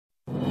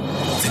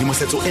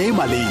tshedimosetso e e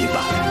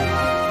maleba,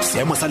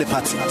 seemo sa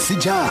lefatshe se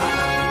jang,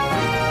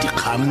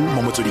 dikgang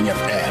mo Motsweding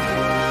FM,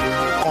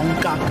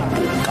 konka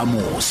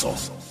bokamoso.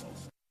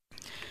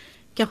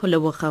 Ke go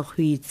leboga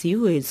go itse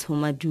o e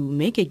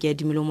tshomadume ke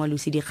Keadimilwe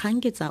Moalusi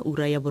dikgang ke tsa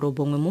ura ya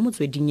Borobongwe mo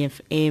Motsweding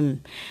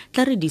FM.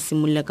 Tla re di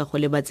simolola ka go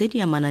leba tse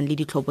di amanang le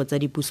ditlhopo tsa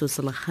dipuso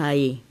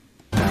selegae.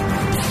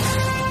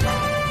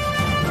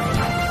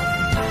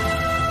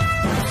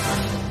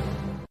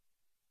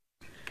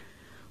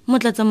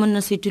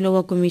 Motlatsamonna-setulo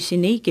wa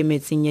Komishene e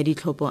Ikemetseng ya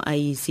Ditlhopo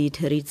IEC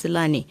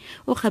Tselane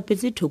o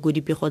gapetse thoko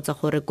dipego tsa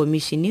gore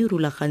komishene e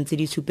rulagantse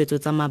ditshupetso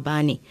tsa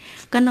mabane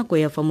ka nako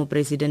ya fa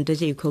moporesidente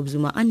Jacob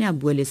Zuma a ne a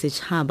bua le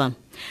setšhaba.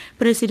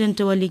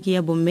 Presidente wa Liki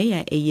ya Bomme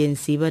ya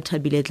ANC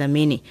Bathabile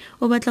Dlamini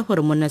o batla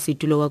gore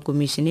monna-setulo wa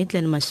komishene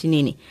Glen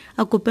Mashinini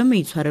a kope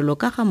maitshwarelo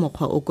ka ga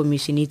mokgwa o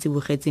komishene e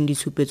tsibogetseng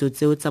ditshupetso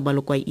tseo tsa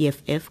balokwa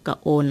EFF ka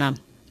ona.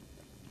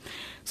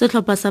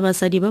 Setlhopha sa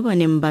basadi ba ba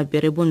neng ba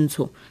apere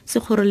bontsho se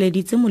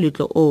kgoreleditse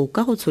moletlo o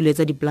ka go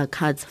tsholetsa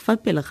di-placards fa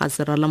pele ga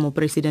serala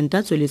moporesidente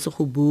a tsweletse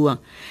go bua.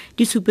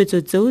 Disupetso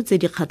tseo tse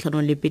di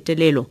kgatlhanong le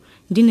petelelo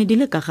di ne di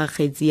le ka ga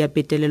kgetsi ya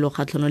petelelo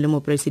kgatlhanong le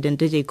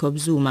moporesidente Jacob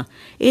Zuma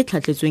e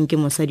tlhatlhetsweng ke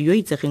mosadi yo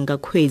itsegeng ka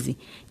kgwezi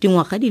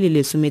dingwaga di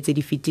le 10 tse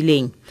di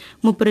fetileng.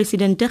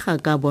 Moporesidente ga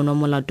ka bonwa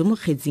molato mo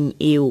kgetsing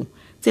eo.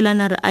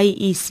 Tselane re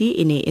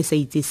IEC e ne e sa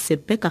itse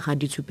sepe ka ga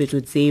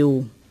ditshupetso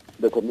tseo.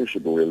 The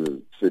Commission will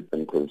sit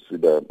and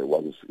consider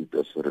once it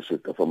has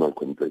received a formal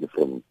complaint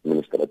from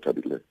Minister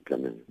Bathabile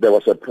Dlamini. There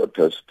was a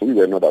protest. We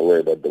were not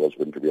aware that there was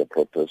going to be a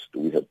protest.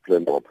 We had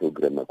planned our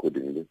program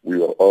accordingly. We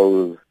were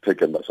all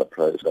taken by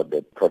surprise that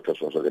the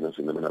protest was organized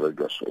in the manner it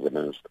was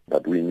organized,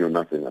 but we knew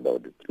nothing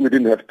about it. We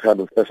didn't have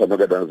time as an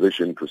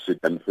organization to sit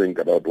and think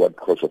about what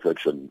course of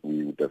action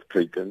we would have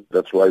taken.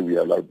 That's why we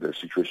allowed the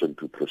situation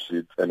to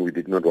proceed, and we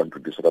did not want to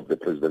disrupt the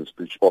president's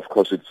speech. Of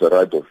course, it's a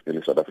right of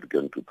any South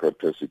African to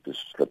protest. It is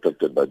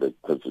protected by the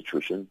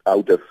Constitution. I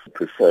would have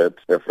preferred,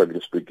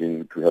 frankly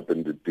speaking, to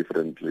happen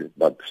differently,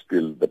 but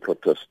still the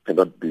protest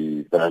cannot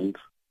be banned.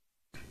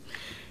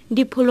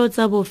 Dipholo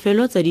tsa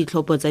bofelo tsa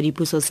ditlhopo tsa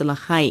dipuso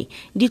selegae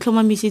di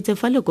tlhomamisitse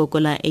fa lekoko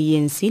la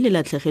ANC le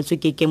latlhegetswe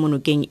ke kemo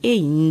nokeng e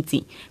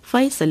ntsi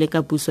fa e sale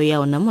ka puso ya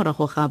yona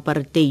morago ga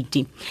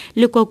Aparteiti.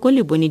 Lekoko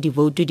le bone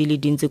divoutu di le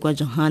dintsi kwa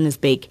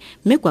Johannesburg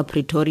mme kwa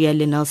Pretoria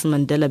le Nelson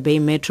Mandela Bay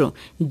Metro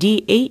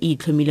DA e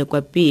tlhomile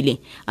kwa pele.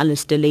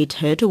 Alistair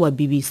Layton wa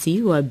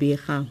BBC wa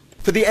bega.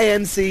 For the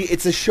ANC,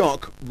 it's a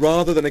shock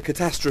rather than a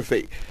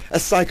catastrophe,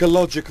 a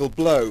psychological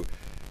blow.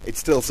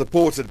 It's still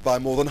supported by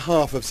more than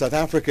half of South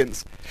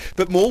Africans.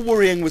 But more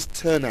worrying was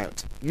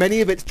turnout. Many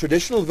of its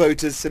traditional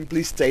voters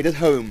simply stayed at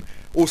home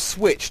or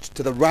switched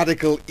to the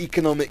radical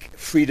economic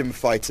freedom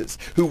fighters,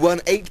 who won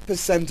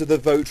 8% of the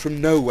vote from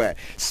nowhere,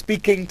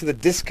 speaking to the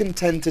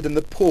discontented and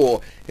the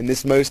poor in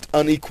this most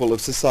unequal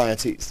of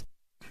societies.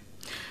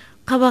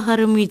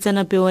 Khabagare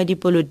moitsanape wa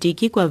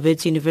dipolotiki kwa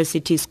Wits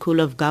University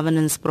School of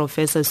Governance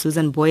Professor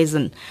Susan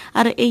Boysen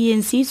a re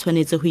ANC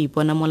tshwanetse go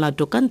ipona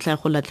molato ka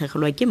ntlha go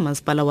latlhegelwa ke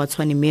masepala wa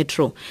Tshwane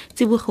Metro.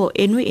 Tsibogo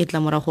eno e tla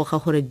morago ga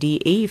gore DA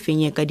e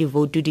fenye ka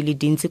divoutu di le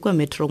dintsi kwa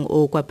metrong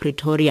o kwa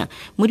Pretoria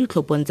mo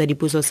ditlhophong tsa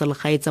dipuso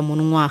selegae tsa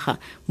monongwaga.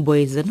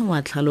 Boysen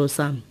wa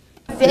tlhalosa.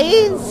 The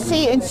ANC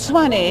in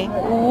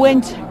Tshwane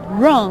went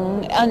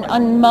wrong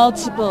on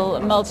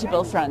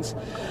multiple fronts.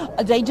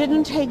 They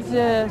didn't take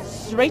the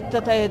threat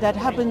that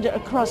happened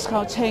across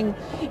Gauteng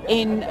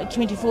in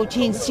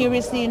 2014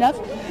 seriously enough.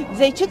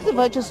 They took the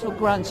voters for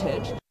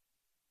granted.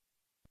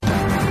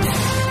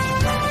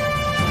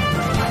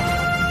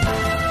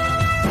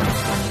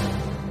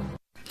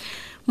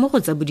 Mo go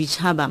tsa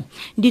boditšhaba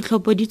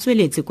ditlhopho di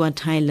tsweletse kwa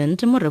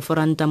Thailand mo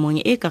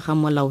referendumong e ka ga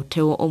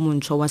molaotheo o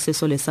montšhwa wa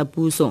sesole sa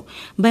puso.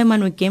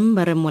 Baemanokeng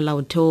ba re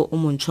molaotheo o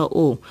montšhwa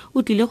o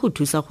tlile go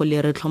thusa go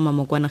le re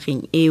tlhomamo kwa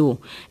nageng eo.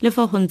 Le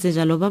fa go ntse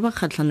jalo ba ba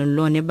kgatlhanong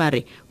le one ba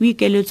re o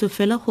ikeletswe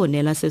fela go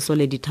neela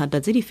sesole dithata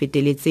tse di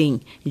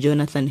feteletseng.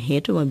 Jonathan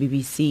Head wa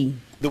BBC.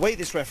 The way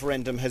this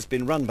referendum has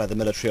been run by the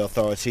military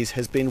authorities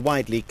has been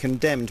widely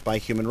condemned by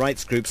human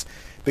rights groups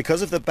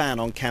because of the ban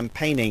on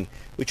campaigning,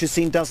 which has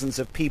seen dozens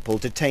of people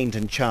detained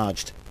and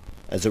charged.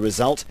 As a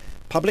result,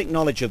 public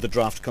knowledge of the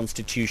draft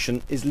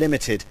constitution is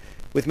limited,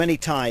 with many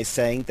Thais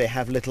saying they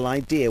have little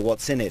idea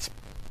what's in it.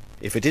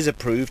 If it is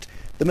approved,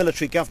 the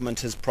military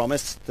government has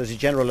promised that a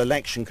general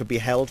election could be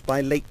held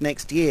by late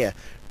next year,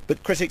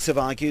 but critics have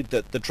argued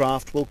that the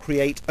draft will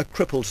create a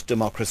crippled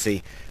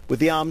democracy, with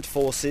the armed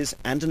forces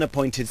and an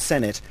appointed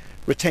Senate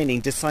retaining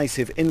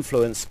decisive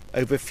influence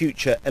over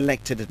future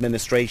elected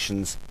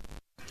administrations.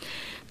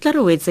 Tla re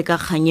wetse ka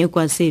kganye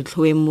kwa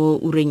setlhoe mo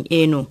ureng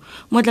eno.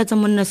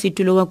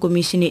 Motlatsamonna-setulo wa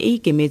komishene e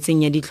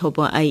ikemetseng ya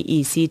ditlhopho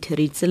IEC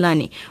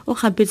Tselane o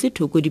gapetse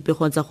thoko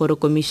dipego tsa gore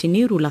komishene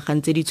e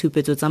rulagantse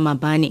ditshupetso tsa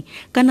mabane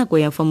ka nako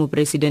ya fa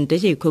moporesidente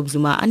Jacob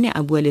Zuma a ne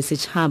a bua le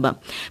setšhaba.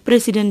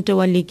 Presidente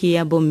wa Liki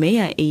ya Bomme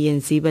ya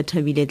ANC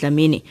Bathabile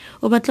Dlamini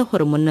o batla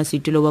gore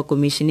monna-setulo wa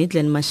komishene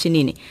Glen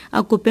Mashinini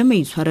a kope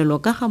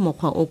maitshwarelo ka ga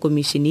mokgwa o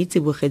komishene e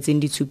tsibogetseng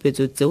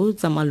ditshupetso tseo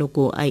tsa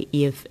maloko a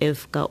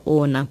EFF ka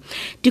ona.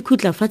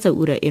 Dikhutla phepafatsa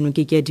ura eno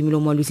ke Keadimilwe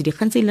Moalusi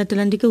dikgang tse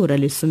latelang di ka ura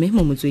 10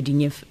 mo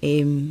motsweding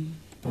FM.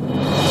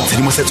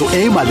 Tshedimosetso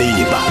e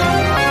maleba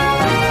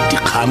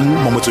dikgang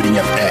mo motsweding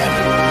FM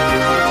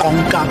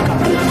konka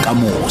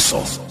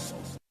bokamoso.